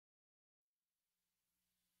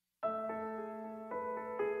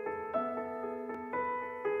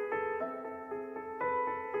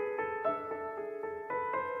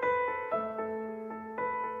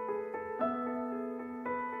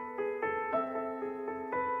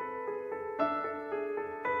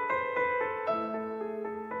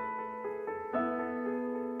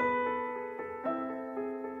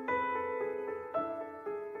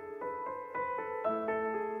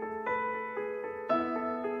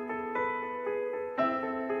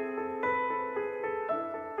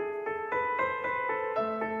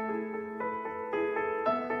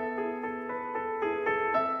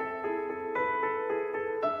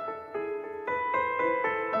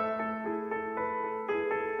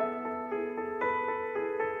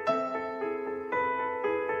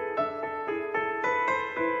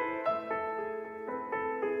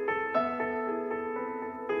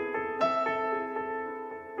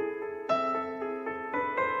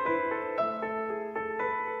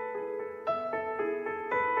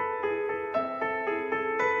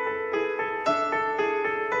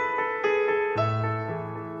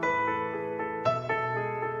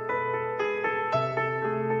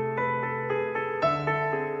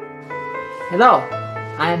Hello,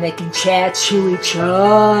 I'm making cha chewy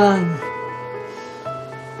chun.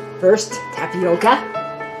 First, tapioca.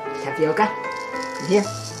 Tapioca. Here.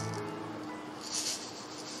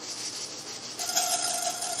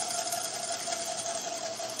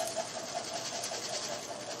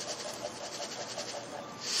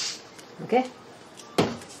 Okay.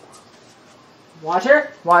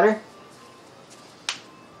 Water. Water.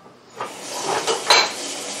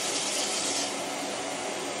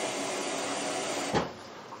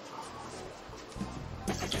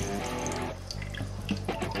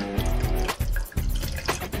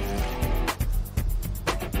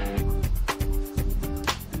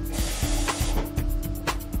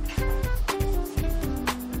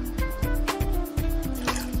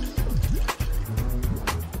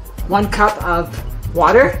 One cup of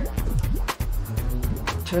water.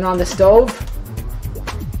 Turn on the stove.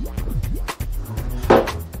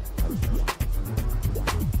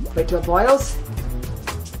 Wait till it boils.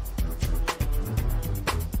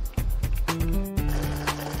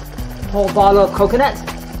 Whole bottle of coconut,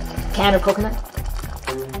 can of coconut.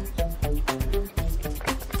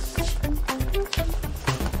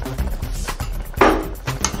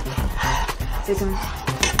 Sesame.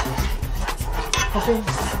 Coffee.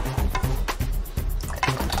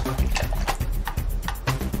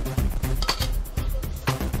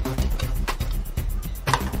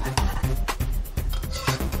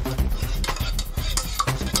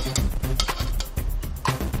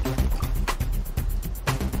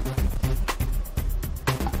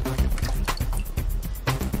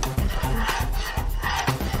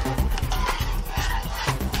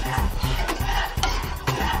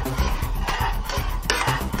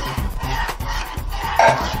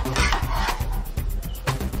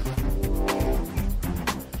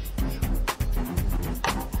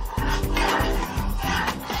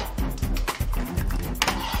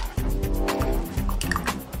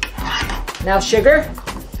 Now sugar.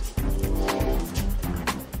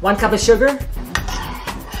 1 cup of sugar.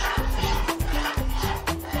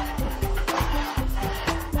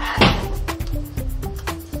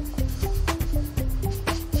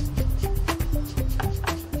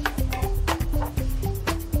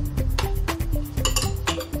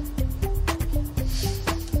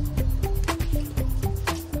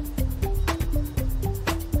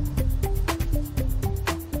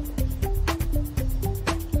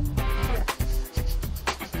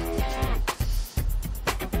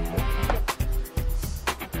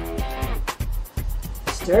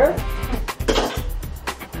 Stir.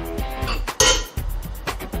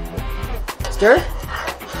 Stir.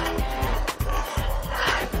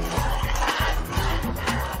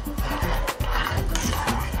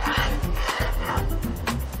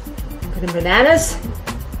 Put in bananas.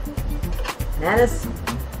 Bananas.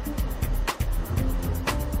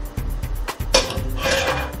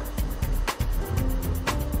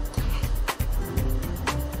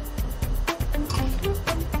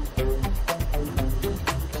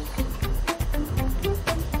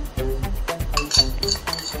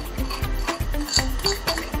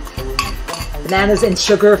 Bananas and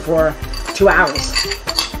sugar for 2 hours.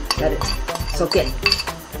 Let it soak in.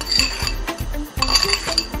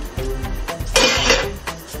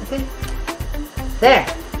 Okay. There.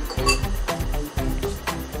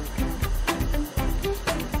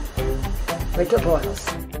 Wait till it boils.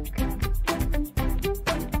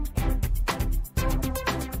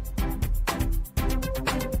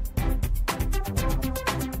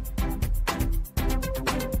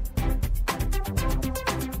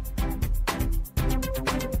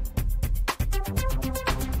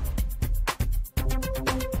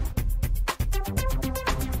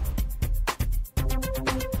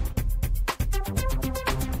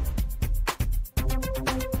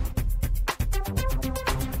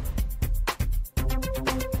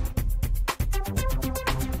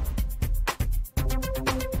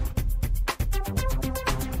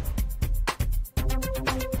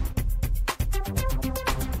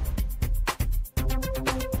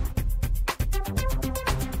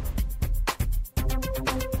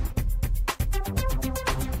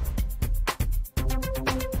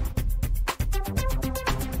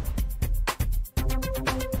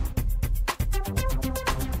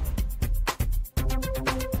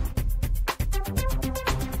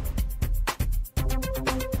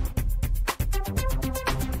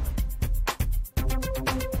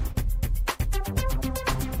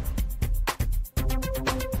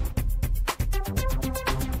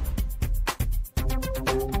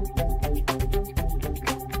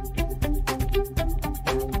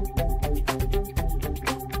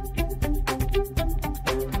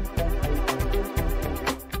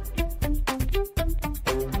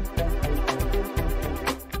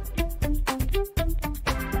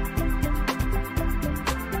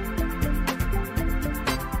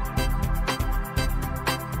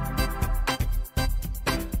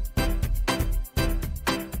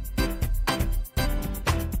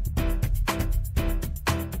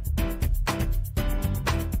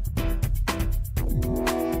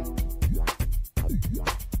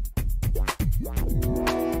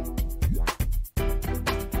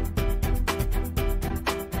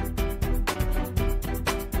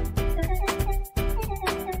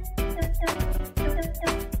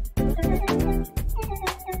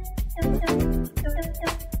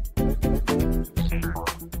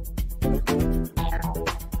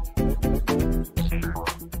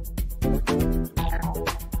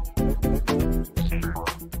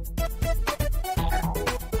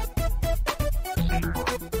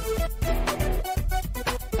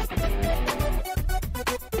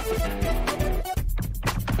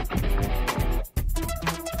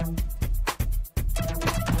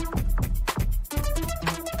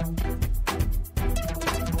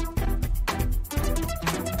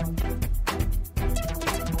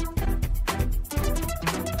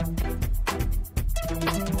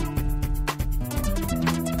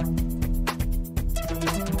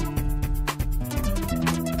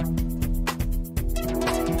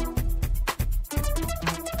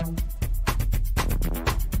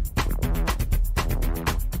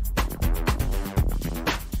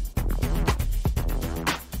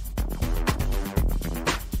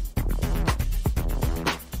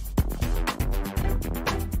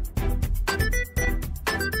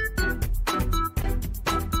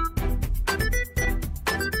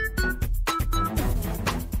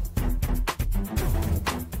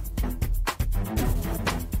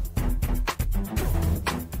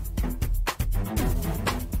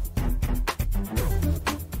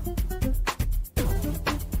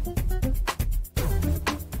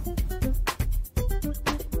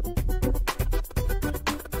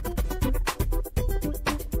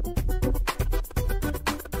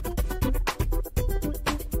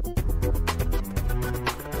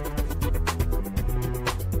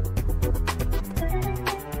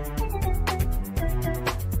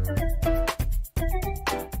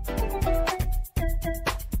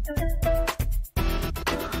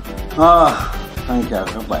 Xin chào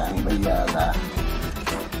các bạn, bây giờ là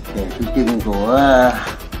chè chuối chưng của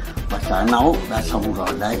bà xã nấu đã xong rồi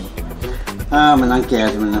đây. Mình ăn chè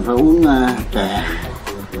thì mình phải uống chè.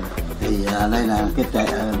 Thì đây là cái chè,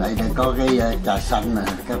 đây có cái trà xanh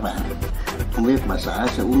nè các bạn. Không biết bà xã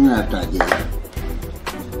sẽ uống trà gì.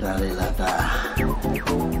 Trà này là trà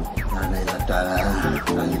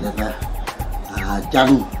gì đó ta?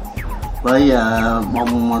 Chanh với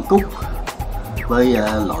bông cúc với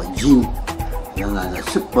loại gin, nên là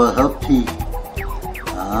super herb tea.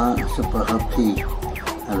 Super herb tea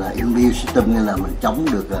là immune system, nên là mình chống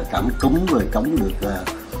được cảm cúm, rồi chống được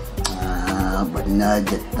bệnh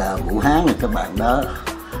dịch Vũ Hán này các bạn đó.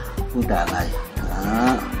 Uống trà này.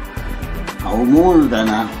 Hậu muốn trà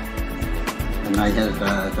nào? Trà này hay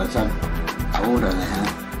trà xanh? Hậu uống trà này hả?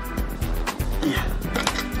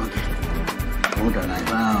 Uống trà này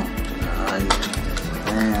phải không? Rồi,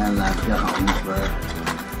 đây làm cho Hậu một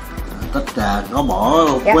tách trà có bỏ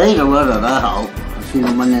quế trong đó rồi đó Hậu.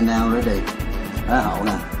 Cinnamon nào nữa đi. Đó Hậu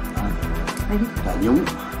nè. Trà nhúng.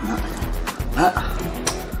 Đó.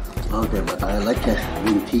 Ok, bà ta lấy cái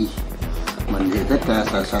green tea. Mình thì thích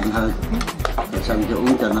trà xanh hơn. Trà xanh cho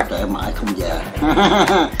uống cho nó trẻ mãi không già.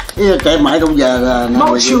 Ý là trẻ mãi không già là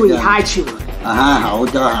một chuối, hai chuối. Hậu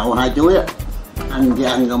cho Hậu 2 chuối á. Anh chỉ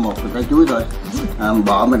ăn có 1 trái chuối thôi.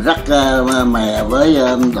 Bỏ mình rắc mè với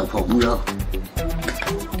đậu phụng vô.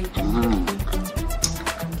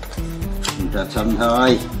 Trà xanh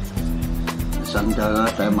thôi. Trà xanh cho nó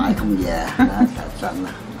trẻ mãi không già. Đó, trà xanh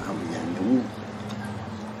không già nhúng.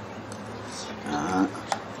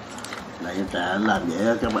 Đây trà làm vậy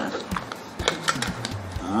đó các bạn.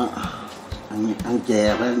 Đó. Ăn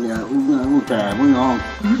chè phải uống trà mới ngon.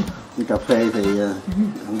 Uống cà phê thì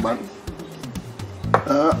ăn bánh.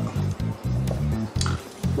 Đó.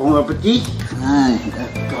 Bon appétit.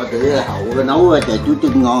 Coi thử Hậu có nấu chè chuối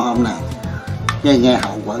chưng ngon không nè. Nghe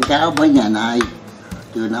Hậu quảng cáo mấy ngày nay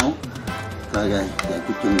chưa nấu. Coi đây chè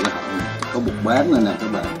chuối chưng của Hậu nè. Có bột bán nữa nè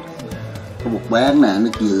các bạn. Có bột bán nè,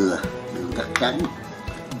 nước dừa, đường cắt trắng,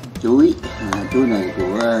 chuối. Chuối này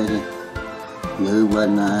của như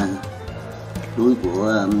bên chuối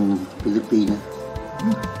của Philippines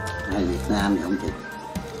hay Việt Nam thì không chịu,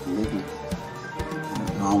 không biết nữa.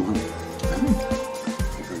 Ngon không?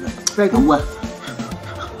 Ngon quá.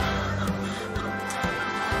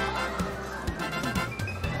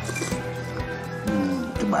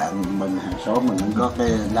 Các bạn bên hàng xóm mình cũng có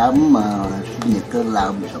cái đám sinh nhật cái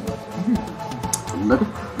làm xong con nít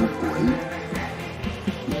nó quỷ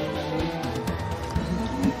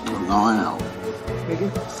ngon nào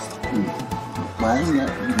bán đó.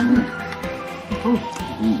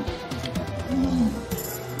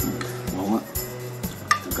 Ngon á.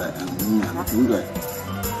 Ok, ăn miếng nào chuối rồi.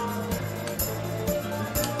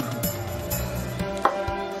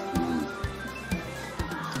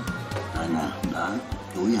 Đây nè, đã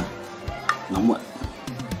chuối nha. Nóng quá.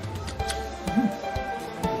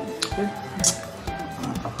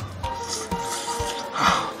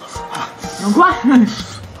 Ngon quá.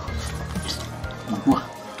 Ngon quá.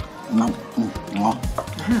 Ngon. Ngon.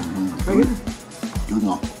 Chuối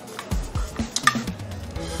ngon.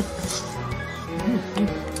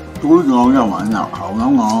 Chuối ngon nha mọi người, Hậu nấu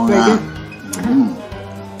ngon nha.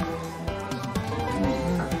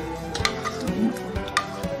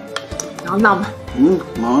 Ngon nồng.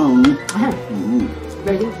 Ngon.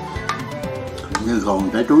 Như còn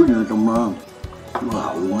trái chuối nữa trong của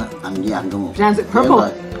Hậu á, ăn với ăn trong một. Is it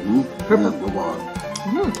purple? Purple.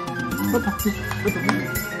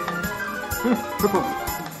 Purple.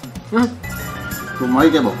 Có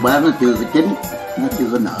mấy cái bột bán nó chưa có chín, nó chưa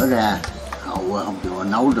có nở ra. Hậu không chịu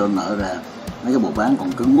nấu cho nở ra. Mấy cái bột bán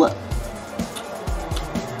còn cứng quá.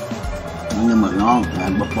 Nhưng mà ngon,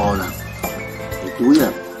 bắp bò nè. Chuối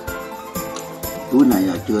à. Chuối này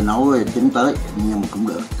là chưa nấu chín tới, nhưng mà cũng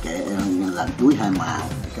được. Kệ làm chuối 2 màu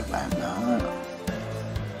các bạn đó.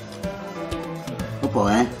 Bắp bò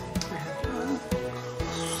á.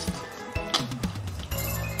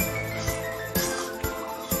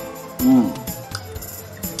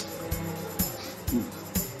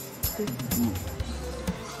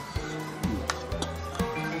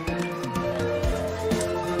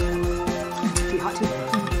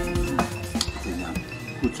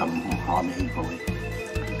 Cút sầm họ miệng rồi.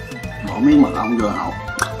 Bỏ miếng mật ong vô Hậu.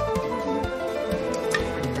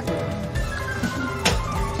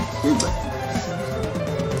 Tiếp vậy.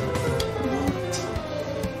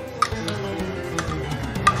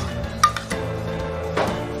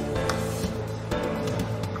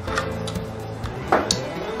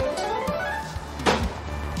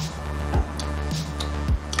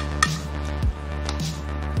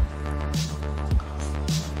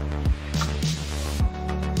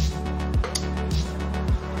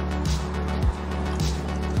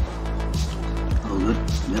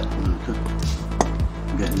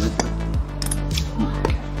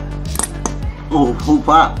 Oh, who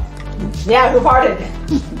fart? Yeah, who farted?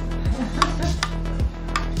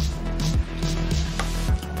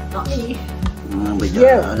 Not me. Bây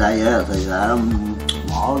giờ ở đây thì đã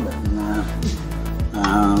mổ định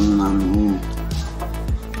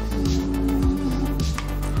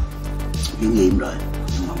kiểm nghiệm rồi,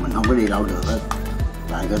 nhưng mà mình không có đi đâu được hết.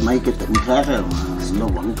 Tại cái mấy cái tỉnh khác mà nó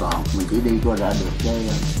vẫn còn, mình chỉ đi qua ra được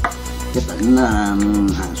cái tỉnh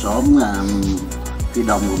hàng xóm phía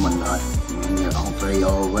đông của mình thôi, như Ontario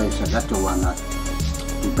với Saskatchewan thôi.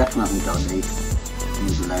 Quebec nó không cho đi,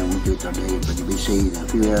 New Zealand cũng chưa cho đi, và BC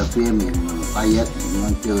là phía miền Tây á nó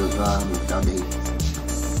chưa có được cho đi,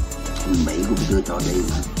 Mỹ cũng chưa cho đi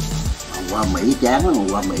mà. Qua Mỹ chán lắm,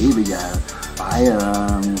 qua Mỹ bây giờ phải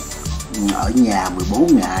ở nhà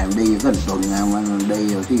 14 ngày đi có 1 tuần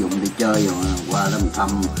đi, ví dụ đi chơi rồi qua đó thăm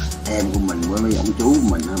em của mình với mấy ông chú của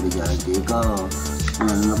mình, bây giờ chỉ có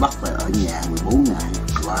nó bắt phải ở nhà 14 ngày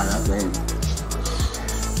qua đó để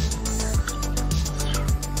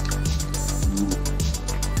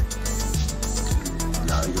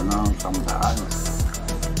đợi cho nó xong thả rồi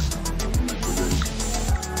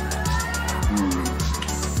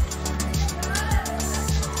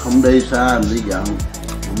không đi xa mình đi dần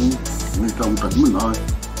đi trong tỉnh mình thôi,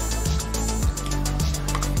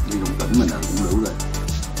 đi trong tỉnh mình là cũng đủ rồi.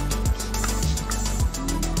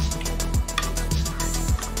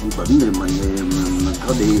 Trong tỉnh thì mình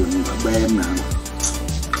có đi ở bên nè,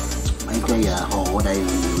 mấy cái hồ ở đây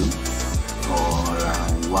nhiều lắm, hồ là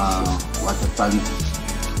qua Tân,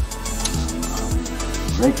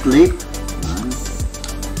 Red Cliff.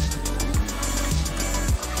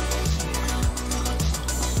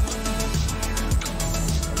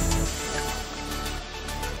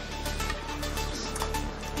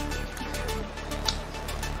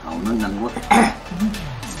 Nó nhanh quá.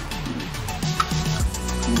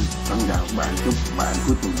 Xin chào các bạn, chúc các bạn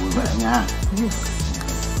cuối tuần vui vẻ nha.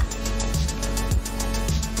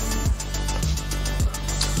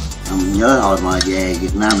 Mình nhớ hồi mà về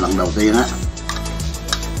Việt Nam lần đầu tiên á,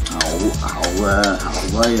 Hậu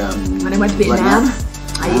với When I went to Vietnam,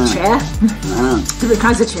 I ate chè. Different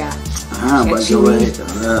kinds of chè. But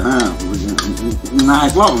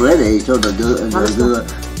nice lot already, so the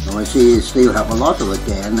she still have a lot of it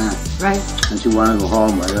now. Right. And she wanted to go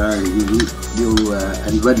home, but you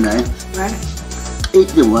and Vinh, right. Ít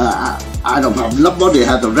nhưng mà I don't have nobody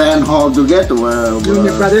have to run home to get to you and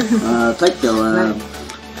your brother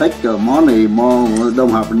take the money more,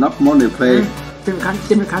 don't have enough money to pay.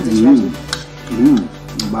 Different kinds of chè.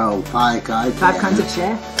 About 5 kinds of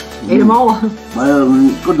chè. Ate them all.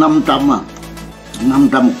 Có 500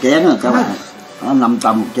 500 một chén các bạn. Đó,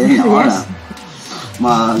 500 một chén nhỏ nè.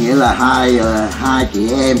 Mà nghĩa là hai chị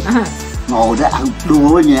em ngồi đó ăn đua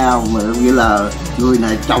với nhau, mà nghĩa là người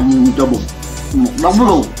này trồng cho một đống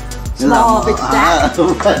luôn. Small big stack.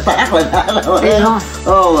 Tác lại đó rồi.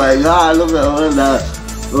 Oh my god, lúc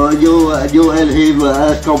đó you and him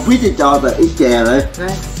compete each other, ít chè rồi.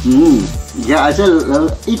 Yeah, I said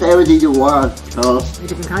eat everything you want.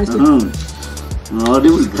 Different kinds too.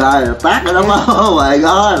 Different kinds. Tác ở đó mà. Oh my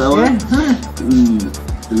god.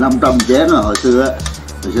 500 chén rồi hồi xưa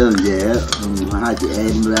mình về hai chị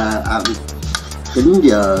em ra ăn 9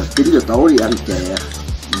 giờ tối đi ăn chè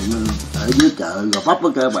ở dưới chợ Gò Vấp đó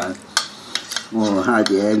các bạn. Hai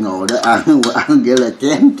chị em ngồi đó ăn vậy là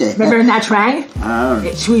chén chè. Remember Nha Trang?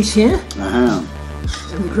 Chui Chin.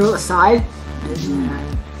 And we grill aside.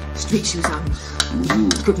 Street shoes on.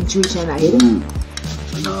 Cooking chui chin, I ate it.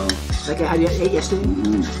 Like I had ate yesterday.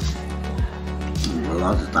 A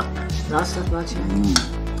lot of stuff. Lots of stuff about you.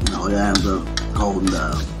 Nội An tôi cold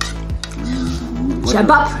chè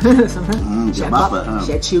bắp. Chè bắp,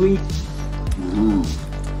 chè chewy.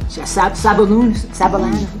 Chè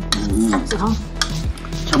sabalan. Is it called?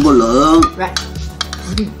 Sâm bò lượng. Right.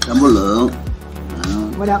 Sâm bò lượng.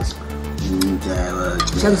 What else?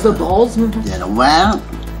 Chè the balls. Chè đậu ván.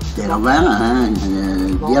 Chè đậu ván ha.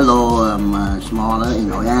 Yellow small đó,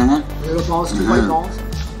 Nội An á. Little balls, two white balls.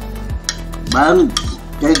 Bán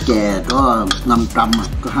cái chè có 500,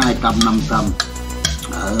 có 200, 500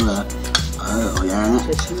 ở Hội An á,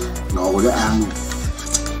 ngồi đó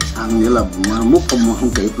ăn nghĩa là múc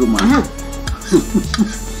không kịp luôn mà.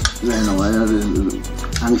 Đây rồi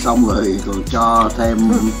ăn xong rồi còn cho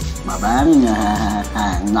thêm mà bán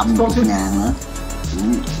hàng 50.000 nữa.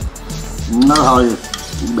 Nó thôi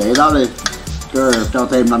để đó đi, cho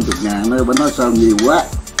thêm 50.000 nữa, bên nó sao nhiều quá.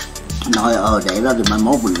 Nói để đó thì mai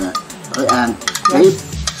mốt mình tới ăn tiếp.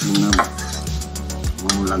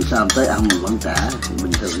 lần sau tới ăn mình vẫn trả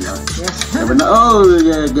bình thường thôi. Rồi mình nói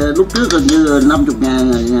lúc trước hình như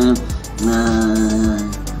 50.000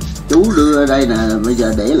 chú đưa ở đây nè, bây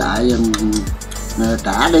giờ để lại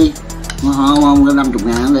trả đi. Không cái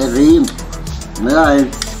 50.000 để riêng. Mới ơi,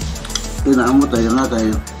 khi nào không có tiền nó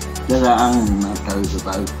tiền cho ra ăn từ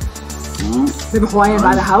từ. We have a Hawaiian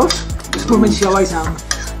by the house. This woman, she always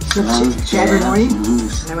share every morning.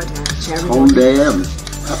 And I went to share every morning. Whole day,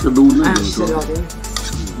 afternoon nó She said all day.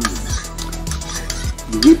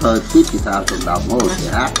 Give her 50,000 đồng thôi,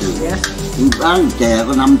 sẽ hát thì Yes. bán chè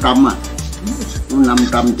có 500 à, có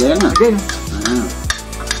 500 chén à. I did.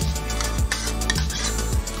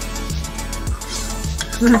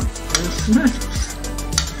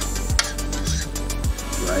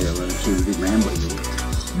 Right, she remember you.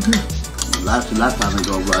 Last time I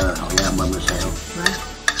go over Hội by myself.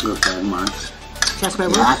 Good friend of mine. That's my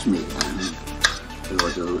She work. asked me.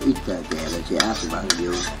 Rồi tôi ít chè là she asked about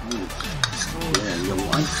you. Yeah, your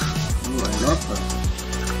wife. I love her.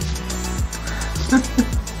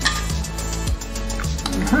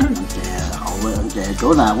 Ăn chè hậu với ăn chè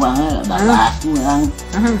chỗ nào cũng ăn á, Đà Lạt cũng ăn,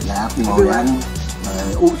 Đà Lạt ngồi ăn,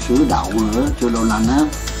 rồi uống sữa đậu nữa, sữa đậu nành á,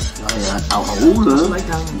 rồi tàu hũ nữa,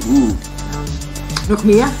 Nước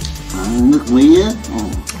mía. nước mía,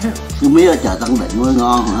 nước mía ở chợ Tân Định mới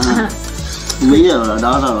ngon hả? Mía ở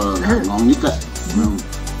đó là ngon nhất á.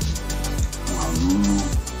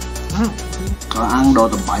 Có ăn đồ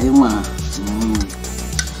tầm bậy không mà.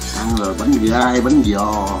 Ăn rồi bánh gai, bánh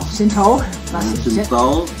giò, Sinh tố. sinh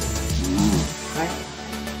tố,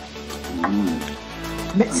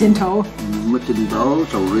 Mít sinh tố. mít sinh tố,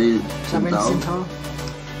 sầu riêng, sinh tố. Sinh tố.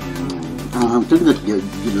 Ăn trứng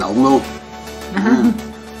vịt lộn luôn.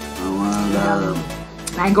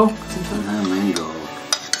 Mango. Mango,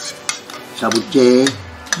 sabuche,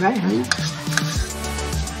 Right.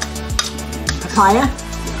 Papaya.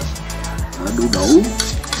 đu đủ.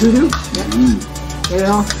 Doo-doo. There you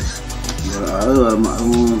go. Rồi ở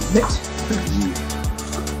Mít.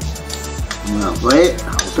 Huế,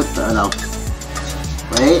 Hậu thích ở đâu?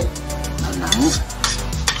 Huế, Đà Nẵng,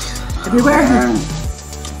 Everywhere. Trang,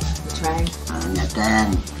 Trang. Nha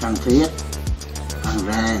Trang, Phan Thiết, Phan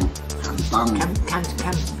Rang, Hàm Tân,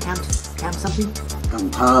 Cam something. Cần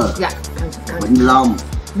Thơ, Yeah. Cam. Vĩnh Long,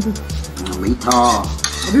 Mỹ Tho,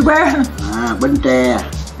 Everywhere. Bến Tre,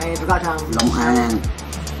 I forgot Long An,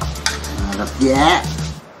 Rạch Giá,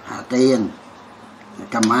 Hà Tiên,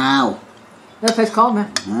 Cà Mau. that place called, man.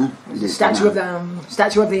 The statue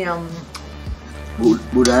of the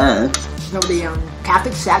Buddha hả? no, the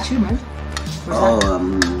Catholic statue, man. What's that?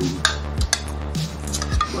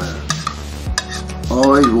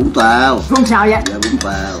 Ôi Vũng Tàu. Vũng Tàu, yeah. Dạ Vũng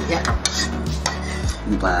Tàu. Yeah.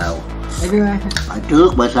 Vũng Tàu. Everywhere. Bãi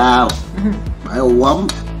trước bãi sau. Bãi Ô Quắm.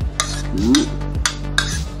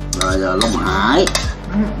 Rồi Long Hải.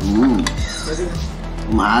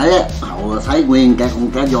 Long Hải á, Hậu thấy nguyên cả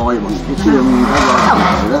con cá voi bằng cái xương cá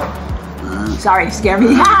voi rồi đó. Sorry, scare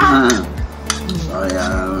me. Rồi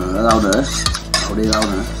ở đâu nữa? Hậu đi đâu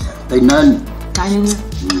nữa? Tây Ninh.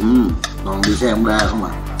 Còn đi xe Honda không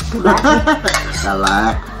à? Đà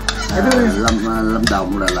Lạt, Lâm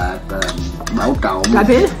Đồng, Đà Lạt, Bảo Trọng,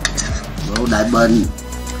 Đại Bình,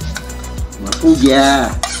 Phú Gia,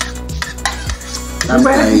 Tam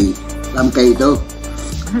Kỳ tôi.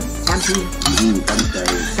 Tam Kỳ. Tam Kỳ.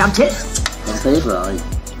 Cam Thiết. Cam Thiết rồi.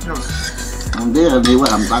 Không biết là đi qua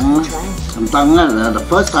Hàm Tân á. Hàm Tân á là the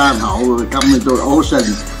first time Hậu come into the ocean,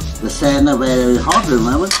 the sand is very hot rồi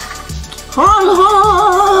mà.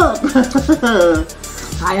 Hot.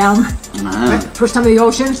 I first time in the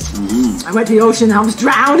ocean. I went to the ocean. I almost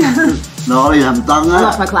drowned. Rồi Hàm Tân á. I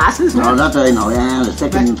lost my glasses. Rồi đó trên Hội An là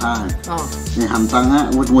second time. Thì Hàm Tân á,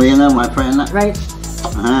 with Nguyên á, my friend á. Right.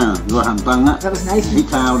 Vô Hàm Tân á. That was nice. He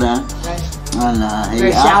found that. Right. Là he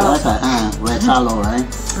Very asked shallow. us, very shallow, right?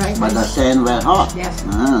 Right. But the sand very hot. Yes.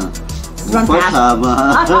 First fast. time.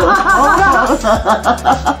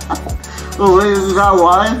 We ra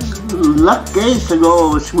ngoài, lucky to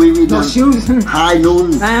go swimming. No shoes. High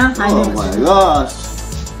noon. High noon. Oh my gosh.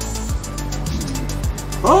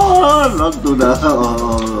 Oh, not to the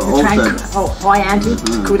ocean. Hawaiian too.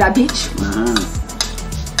 Kuta Beach.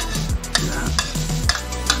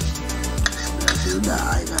 Sữa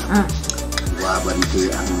đại nè. Qua bên kia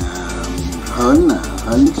ăn hến nè,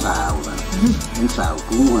 hến xào nè. Hến xào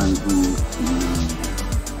cuốn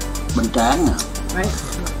bánh tráng nè. Right.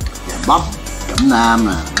 Bắp, Cẩm Nam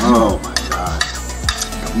nè. Oh my god.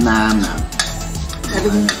 Cẩm Nam nè.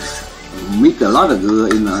 Meet a lot of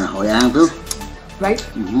good in Hội An too. Right.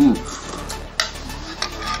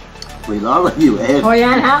 Vì đó là nhiều em.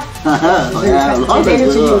 Hawaiian, huh? Hội An, lot of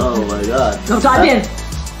good. Oh my god. Go dive in.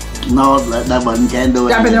 No, Durban can't do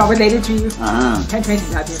it. Durban not related to you? Can't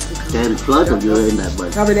flirt with you in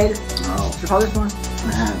Durban. Not related? No. Your father's born?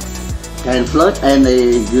 Can't flirt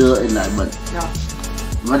any girl in Durban. No.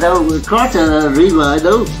 Mà đâu cross the river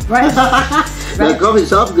do. Right. The coffee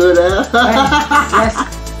shop good there. Yes.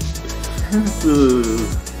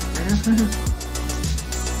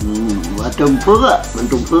 Ở Trung Phước á, bên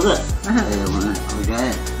Trung Phước á. Ok.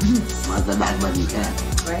 Mà tại Đại Bình kìa.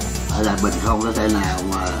 Ở Đại Bình không có thể nào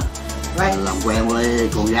mà làm quen với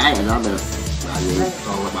con gái ở đó được. Tại vì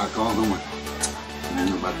còn là bà con không mà.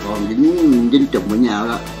 Bà con dính chùm với nhau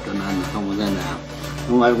đó, cho nên không có thể nào.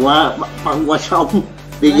 Ngoài qua sông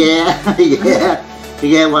đi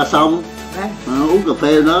ghe qua sông uống cà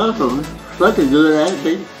phê đó rồi tới từ dưa đấy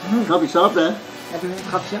tí coffee shop đó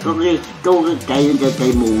có cái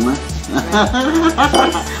cây muồng á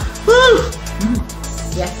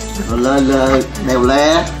rồi lên đèo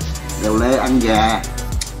le ăn gà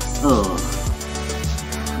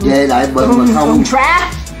về Đại Bình mà không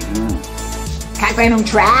Các bạn uống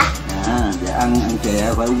trà. Dạ ăn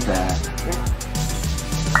chè phải uống trà.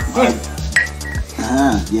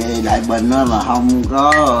 Về Đại Bình đó mà không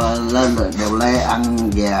có lên đèo le ăn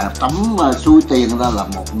gà tắm suối Tiên đó là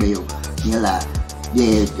một điều, nghĩa là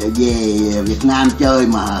về Việt Nam chơi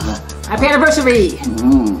mà. Happy anniversary.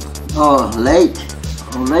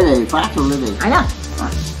 Lấy này phát luôn lấy này. I know.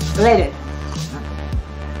 Related.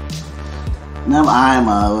 Nếu ai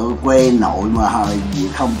mà quê nội mà gì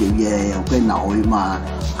không chịu về quê nội mà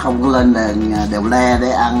không có lên đèo le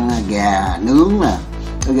để ăn gà nướng nè,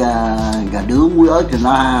 gà nướng muối ớt cho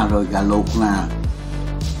nó, rồi gà luộc nè,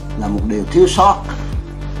 là một điều thiếu sót.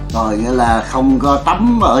 Rồi nghĩa là không có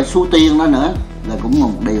tắm ở suối Tiên đó nữa là cũng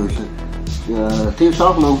một điều thiếu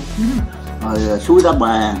sót luôn. Rồi suối Đá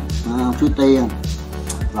Bàn, suối Tiên,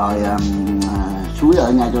 rồi suối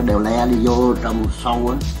ở ngay chỗ đèo le đi vô trong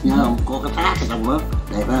sâu á, nhớ không, có cái thác ở trong đó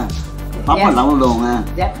đẹp ha, tắm ở đâu luôn ha.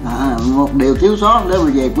 Một điều thiếu sót nếu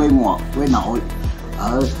mà về quê nội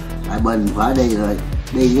ở Đại Bình phải đi rồi,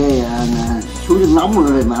 đi cái suối nước nóng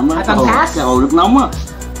rồi mà mới cái hồ nước nóng á,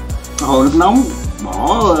 hồ nước nóng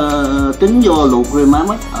bỏ trứng vô luộc rồi mà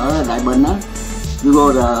mất ở Đại Bình á, you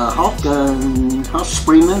go the hot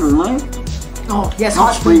spring đó rồi mới. Oh, yes,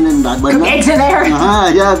 hot spring in Đại Bình. Cook eggs in there.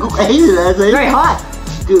 Yeah, cook eggs in there. See? Very hot.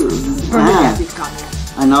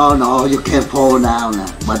 I know, no, you can't pour down,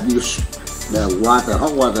 but the water,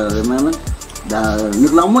 hot water, remember?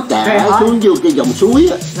 Nước nóng nó chảy xuống vô cái dòng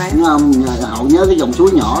suối á, nhớ không? Hậu nhớ cái dòng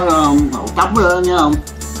suối nhỏ đó không? Hậu tắm đó nhớ không?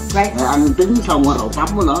 Ăn trứng xong rồi hậu tắm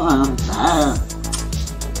đó đã.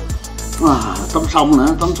 Tắm sông nữa,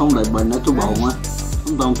 tắm sông Đại Bình ở Thu Bồn á,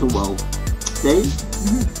 tắm Thu Bồn. Đấy.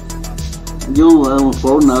 You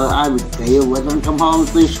phụ nữ ai bị kẹo và then come home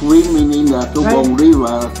to swimming in the Thu Bồn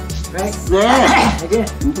River. Yeah.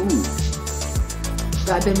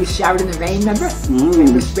 But then we showered in the rain, remember? The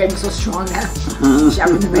rain was so strong now.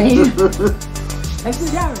 Showered in the rain. Thanks for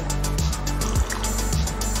the shower.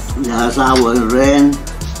 Yeah, shower in the rain,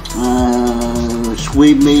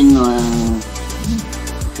 swimming.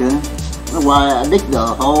 Okay. That's why I dig the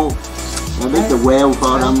hole. I dig the well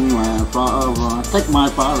for them, take my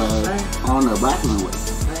father on the back now.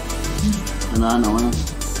 And I know him.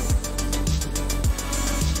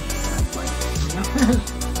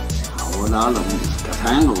 Hậu đó là cả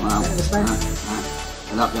tháng luôn không?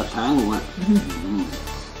 Đó cả tháng luôn á.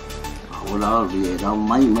 Hậu đó về đâu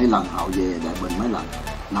mấy lần hậu về Đại Bình mấy lần,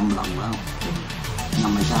 5 lần phải không?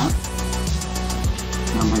 5 hay 6?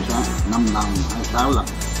 5 lần hay 6 lần.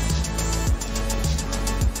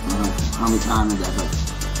 How many times is that?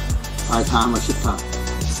 5 times or 6 times?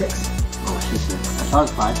 6. Oh, 6. I thought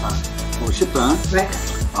 5 times. Oh, 6 times? Right.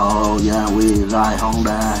 Oh, yeah, we ride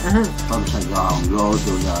Honda from Saigon, go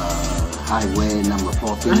to the highway number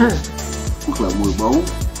 14, quốc lộ 14.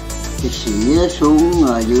 Cái xỉa xuống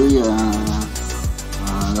dưới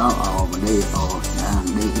đó, mình đi,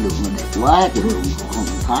 đi cái đường nó đẹp quá, cái đường không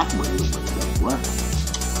thác bự đẹp quá.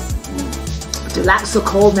 Dalat so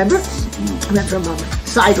cold, remember? I went from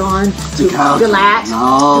Saigon to Dalat.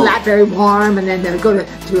 Dalat very warm, and then go to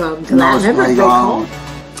Dalat. Remember, very cold.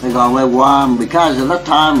 Saigon very warm because at that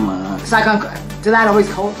time. Saigon, Dalat always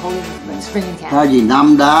cold in spring and camp. How you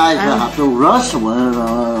numb that? You have to rush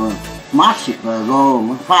massive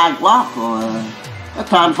go 5 o'clock or that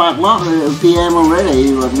time 5 o'clock p.m.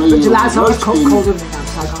 already. But Dalat's always colder than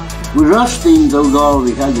Saigon. We rushed in to go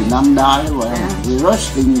because the numb died. We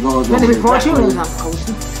rushed in to go. Then before too, it was not cold.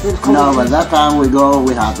 No, but that time we go,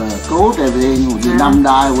 we have coat everything. The numb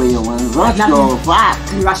died, we rush go fast.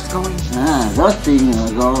 You rushed going. Rushed in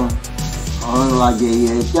go. Là gì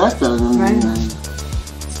chết từ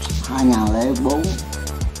 2004.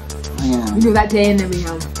 We knew that day and then we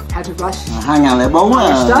had to rush. 2004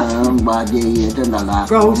 bà dì ở trên Đà Lạt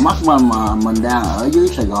mất mà mình đang ở dưới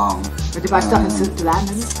Sài Gòn.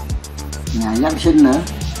 Ngày Giáng sinh nữa.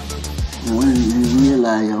 Như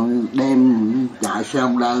là đêm chạy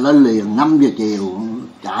xong ra lên liền 5 giờ chiều,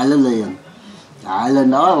 chạy lên liền. Chạy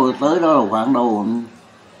lên đó tới đó là khoảng đâu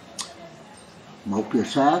 1 giờ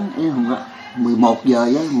sáng, ý không có 11 giờ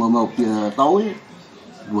với 11 giờ tối,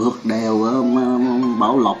 vượt đèo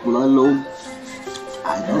Bảo Lộc lên luôn,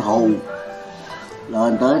 tới Hồ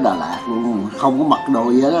lên tới Đà Lạt luôn, không có mặc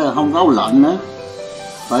đồ gì hết, không có lạnh nữa.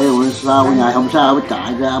 Phải sau ngày hôm sau mới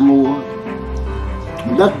chạy ra mua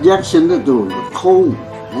đất Giáng sinh đó trường khô,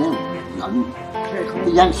 lạnh.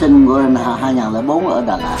 Cái Giáng sinh của 2004 ở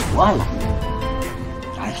Đà Lạt quá lạnh,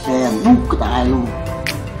 chạy xe bút cái tay luôn.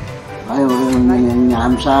 Phải ngày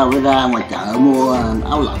hôm sau mới ra ngoài chợ mua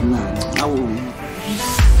áo lạnh, áo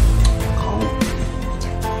khổ.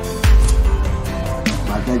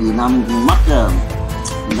 Mà cái gì năm mất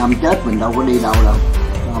năm chết mình đâu có đi đâu đâu,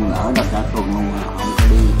 không ở đó cả tuần luôn, không có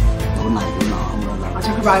đi chỗ này chỗ nọ, không có đâu. I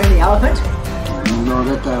took a ride on the elephant. No,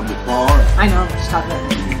 that's before. I know, just talking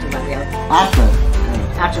about the elephant. After.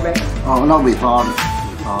 After it. Oh, no, before.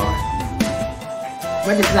 Before.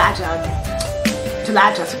 Went to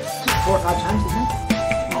that just 4 or 5 times, didn't it?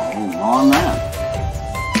 Oh, more than that.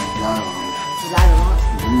 Yeah. Was that a lot?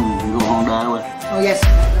 You go Honda with. Oh yes.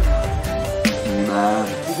 Honda.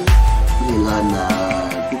 Đi lên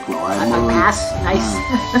quốc lộ 20. Pass, nice.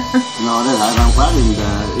 Nó đó Hải Văn Phát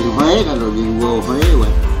đi Huế đó, rồi đi vô Huế rồi.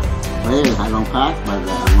 Huế là Hải Văn Phát, và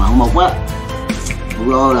ngoạn mục á.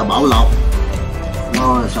 Vô là Bảo Lộc.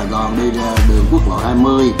 Vô là Sài Gòn đi ra đường quốc lộ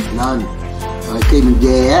 20 lên. Rồi khi mình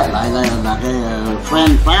về á lại là cái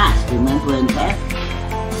Friend Fast, Friend Fast.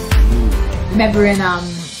 Remember in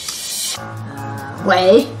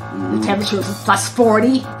Way, the temperature was plus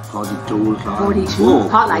 40. 42. 42.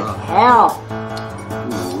 Hot like hell.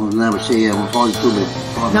 We'll never see 42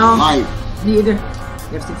 before No, my life. neither.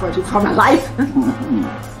 Never seen 42 before my life.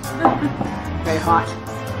 Very hot.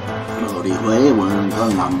 Rồi đi Huế, có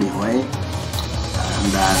ngầm đi Huế.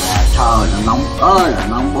 Là trời nó nóng, là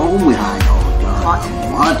nóng 42 độ. Trời,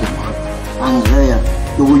 quá trời mệt. Ăn cái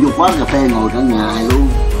chui vô quán cà phê ngồi cả ngày luôn.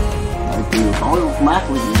 Rồi chiều tối mát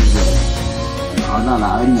quá về. Rồi nó là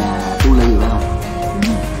ở nhà Tú Ly phải không?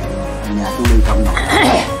 Nhà Tú Ly trong nọ.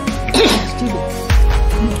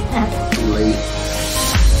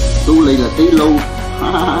 Tú Ly là tí lu.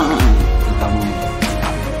 Trong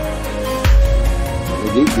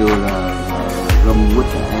biết vừa là room with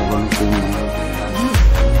the air conditioning.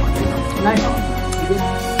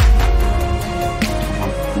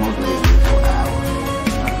 Mostly for hours.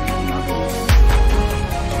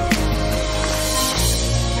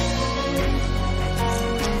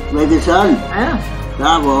 Vacation.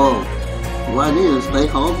 Travel. Why need to stay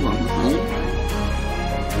home?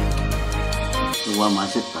 So one of my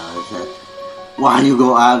sister said, why you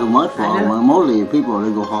go out so much for? Mostly people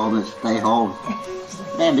they go home and stay home.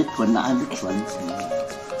 They're different, I'm different.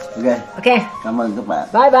 Okay. Okay. Cảm ơn các bạn.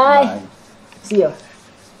 Bye bye. See you.